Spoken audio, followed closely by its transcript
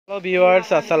Hello viewers,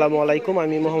 আসসালামু আলাইকুম।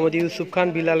 আমি মোহাম্মদ ইউসুফ খান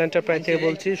বিলাল এন্টারপ্রাইজ থেকে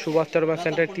বলছি। সুভাষ চর্মা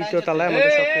সেন্টার তৃতীয় তলায়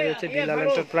আমাদের শপটি রয়েছে বিলাল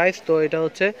এন্টারপ্রাইজ। তো এটা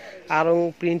হচ্ছে আরং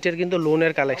প্রিন্টের কিন্তু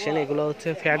লোনের কালেকশন। এগুলো হচ্ছে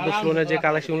ফ্যাটবক্স লোনের যে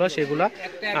কালেকশনগুলো সেগুলো,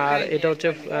 আর এটা হচ্ছে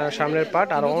সামনের পার্ট।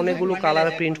 আর অনেকগুলো কালার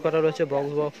প্রিন্ট করা রয়েছে,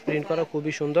 বক্স বক্স প্রিন্ট করা,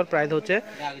 খুবই সুন্দর। প্রাইস হচ্ছে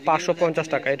 550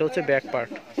 টাকা। এটা হচ্ছে ব্যাক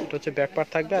পার্ট, এটা হচ্ছে ব্যাক পার্ট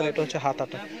থাকবে, আর এটা হচ্ছে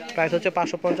হাতাটা। প্রাইস হচ্ছে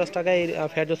 550 টাকা। এই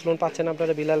ফ্যাটবক্স লোন পাচ্ছেন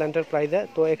আপনারা বিলাল এন্টারপ্রাইজে।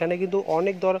 তো এখানে কিন্তু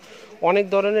অনেক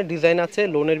ধরনের ডিজাইন আছে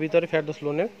লোনের ভিতরে, ফেরদৌস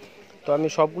লোনের। তো আমি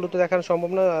সবগুলো তো দেখানো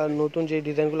সম্ভব না, নতুন যে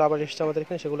ডিজাইনগুলো আবার এসেছে আমাদের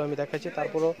এখানে সেগুলো আমি দেখাচ্ছি।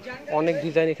 তারপরও অনেক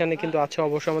ডিজাইন এখানে কিন্তু আছে,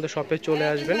 অবশ্যই আমাদের শপে চলে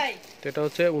আসবেন। তো এটা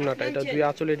হচ্ছে উন্নাটা, এটা দুই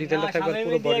আঁচলের ডিজাইনটা থাকবে,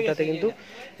 পুরো বডিটাতে কিন্তু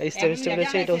স্টেপ স্টেপ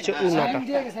রয়েছে। এটা হচ্ছে উন্নাটা,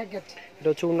 এটা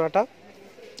হচ্ছে উন্নাটা।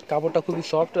 কাপড়টা খুবই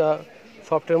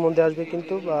সফটের মধ্যে আসবে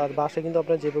কিন্তু, আর বাসায় কিন্তু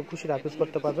আপনার যেভাবে খুশি রাফিউজ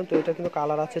করতে পারবেন। তো এটা কিন্তু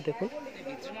কালার আছে, দেখুন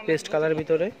পেস্ট কালারের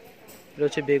ভিতরে, এটা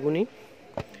হচ্ছে বেগুনি।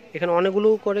 এখানে অনেকগুলো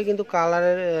করে কিন্তু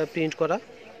কালারের প্রিন্ট করা,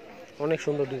 অনেক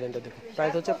সুন্দর ডিজাইনটা দেখুন।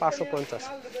 প্রাইস হচ্ছে 550।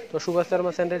 তো সুভাষ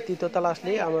চর্মা সেন্টারের তৃতীয়তলা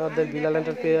আসলেই আমাদের বিলাল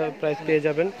এন্টারপ্রাইজ পেয়ে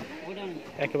যাবেন।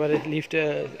 একেবারে লিফট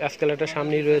এসকেলেটার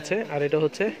সামনেই রয়েছে। আর এটা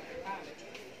হচ্ছে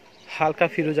হালকা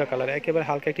ফিরোজা কালার, একেবারে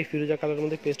হালকা একটি ফিরোজা কালারের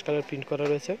মধ্যে পেস্ট কালার প্রিন্ট করা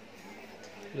রয়েছে।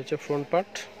 এটা হচ্ছে ফ্রন্ট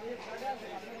পার্ট,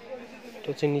 এটা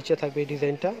হচ্ছে নিচে থাকবে এই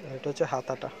ডিজাইনটা। আর এটা হচ্ছে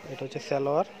হাতাটা, এটা হচ্ছে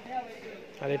সালোয়ার,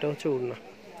 আর এটা হচ্ছে উড়না।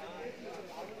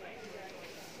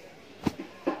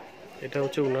 এটা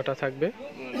হচ্ছে উন্নাটা থাকবে,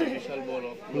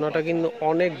 উন্নাটা কিন্তু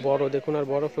অনেক বড় দেখুন, আর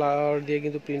বড় ফ্লাওয়ার দিয়ে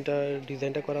কিন্তু প্রিন্টার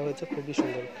ডিজাইনটা করা হয়েছে, খুবই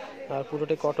সুন্দর। আর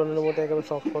পুরোটাই কটনের মধ্যে, একেবারে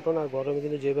সফট কটন। আর গরমে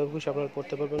কিন্তু যেভাবে খুশি আপনারা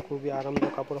পরতে পারবেন, খুবই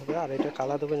আরামদায়ক কাপড় হবে। আর এটা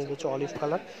কালার দেবেন, এটা হচ্ছে অলিভ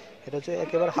কালার, এটা হচ্ছে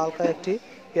একেবারে হালকা একটি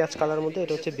পেঁয়াজ কালার মধ্যে,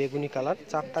 এটা হচ্ছে বেগুনি কালার।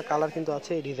 চারটা কালার কিন্তু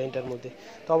আছে এই ডিজাইনটার মধ্যে।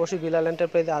 তো অবশ্যই বিলাল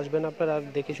এন্টারপ্রাইজে আসবেন আপনারা, আর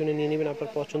দেখে শুনে নিয়ে নেবেন আপনার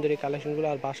পছন্দের এই কালেকশনগুলো।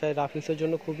 আর বাসায় রাফিউজের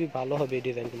জন্য খুবই ভালো হবে এই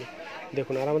ডিজাইনগুলো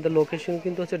দেখুন। আর আমাদের লোকেশন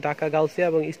কিন্তু হচ্ছে ঢাকা গাউসিয়া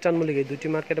এবং ইস্টার্ন মল্লিক, এই দুটি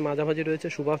মার্কেটের মাঝামাঝি রয়েছে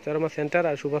সুভাষ চর্মা সেন্টার।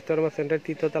 আর সুভাষ চর্মা সেন্টার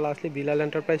তৃতীয়তলা আসলে বিলাল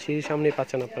এন্টারপ্রাইজ সিঁড়ির সামনেই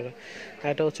পাচ্ছেন আপনারা।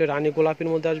 এটা হচ্ছে রানী গোলাপির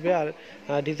মধ্যে আসবে, আর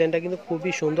ডিজাইনটা কিন্তু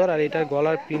খুবই সুন্দর। আর এটার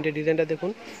গলার প্রিন্টের ডিজাইনটা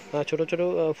দেখুন, ছোট ছোট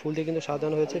ফুল দিয়ে কিন্তু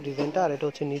সাজানো হয়েছে ডিজাইনটা। আর এটা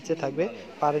হচ্ছে নিচে থাকবে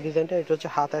পাড়ের ডিজাইনটা, এটা হচ্ছে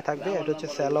হাতায় থাকবে, এটা হচ্ছে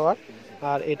সালোয়ার,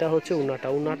 আর এটা হচ্ছে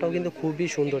উন্নাটাও কিন্তু খুবই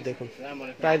সুন্দর দেখুন।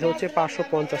 প্রাইস হচ্ছে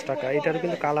 550 টাকা। এটারও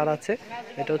কিন্তু কালার আছে,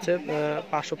 এটা হচ্ছে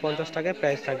 550 টাকায়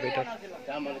প্রাইস থাকবে এটার।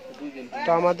 তো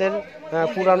আমাদের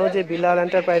পুরানো যে বিলাল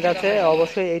এন্টারপ্রাইজ আছে,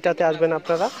 অবশ্যই এইটাতে আসবেন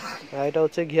আপনারা। এটা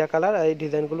হচ্ছে ঘিয়া কালার, এই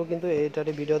ডিজাইনগুলো কিন্তু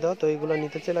এইটাতে ভিডিও দেওয়া। তো এইগুলো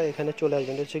নিতে চাইলে এখানে চলে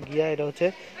আসবেন। এটা হচ্ছে ঘিয়া, এটা হচ্ছে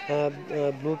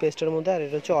ব্লু পেস্টের মধ্যে, আর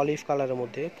এটা হচ্ছে অলিভ কালারের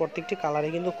মধ্যে। প্রত্যেকটি কালারে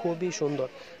কিন্তু খুবই সুন্দর।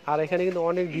 আর এখানে কিন্তু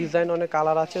অনেক ডিজাইন, অনেক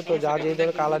কালার আছে। তো যা যে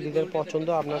ধরনের কালার ডিজাইন পছন্দ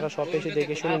আপনারা শপে এসে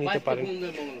দেখে শুনে নিতে পারেন।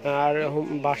 আর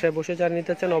বাসায় বসে যারা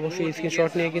নিতে চান, অবশ্যই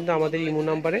স্ক্রিনশট নিয়ে কিন্তু আমাদের ইমো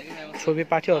নাম্বারে ছবি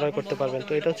পাঠিয়ে অর্ডার করতে পারবেন।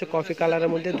 তো এটা হচ্ছে কফি কালারের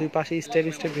মধ্যে, দুই পাশে স্টেপ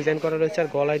স্টেপ ডিজাইন করা রয়েছে। আর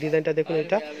গলায় ডিজাইনটা দেখুন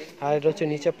এটা, আর এটা হচ্ছে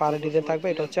নিচে পাড়ে ডিজাইন থাকবে,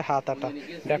 এটা হচ্ছে হাতাটা।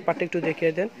 ব্যাক পার্টটা একটু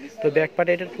দেখিয়ে দেন। তো ব্যাক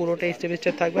পার্টে এটার পুরোটা স্টেপ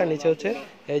স্টেপ থাকবে, আর নিচে হচ্ছে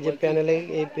এই যে প্যানেলে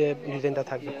এই ডিজাইনটা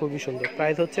থাকবে, খুবই সুন্দর।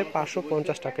 প্রাইস হচ্ছে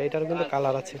 550 টাকা। এটারও কিন্তু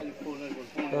কালার আছে।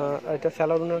 এটা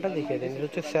সালোয়ার উন্নাটা দেখিয়ে দেন, এটা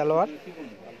হচ্ছে সালোয়ার,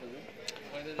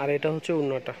 আর এটা হচ্ছে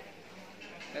উন্নাটা,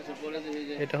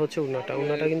 এটা হচ্ছে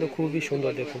উন্নাটা কিন্তু খুবই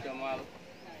সুন্দর দেখুন।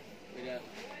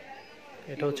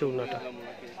 এটা হচ্ছে উন্নাটা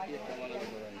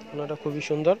খুবই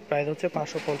সুন্দর। প্রাইস হচ্ছে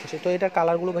 550। তো এটা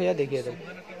কালারগুলো ভাইয়া দেখিয়ে দেন।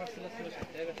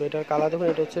 তো এটার কালার দেখুন,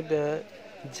 এটা হচ্ছে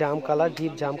জাম কালার,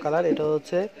 ডিপ জাম কালার, এটা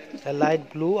হচ্ছে লাইট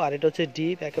ব্লু, আর এটা হচ্ছে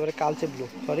ডিপ একেবারে কালচে ব্লু,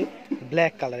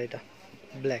 ব্ল্যাক কালার। এটা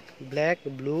ব্ল্যাক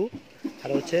ব্লু, আর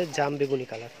হচ্ছে জাম বেগুনি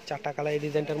কালার, চারটা কালার এই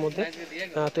ডিজাইনটার মধ্যে।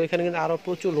 তো এখানে কিন্তু আরও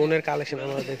প্রচুর লোনের কালেকশন,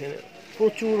 আমরা দেখে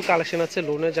প্রচুর কালেকশন আছে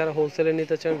লোনের। যারা হোলসেলে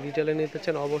নিতে চান, রিটেলে নিতে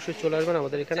চান, অবশ্যই চলে আসবেন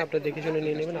আমাদের এখানে, আপনি দেখে শুনে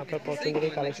নিয়ে নেবেন আপনার পছন্দের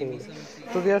এই কালেকশনগুলো।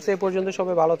 তো ভিউয়ার্স, এই পর্যন্ত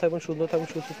সবাই ভালো থাকবেন, সুন্দর থাকবেন,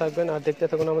 সুস্থ থাকবেন, আর দেখতে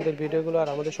থাকুন আমাদের ভিডিওগুলো, আর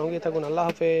আমাদের সঙ্গেই থাকুন। আল্লাহ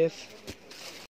হাফেজ।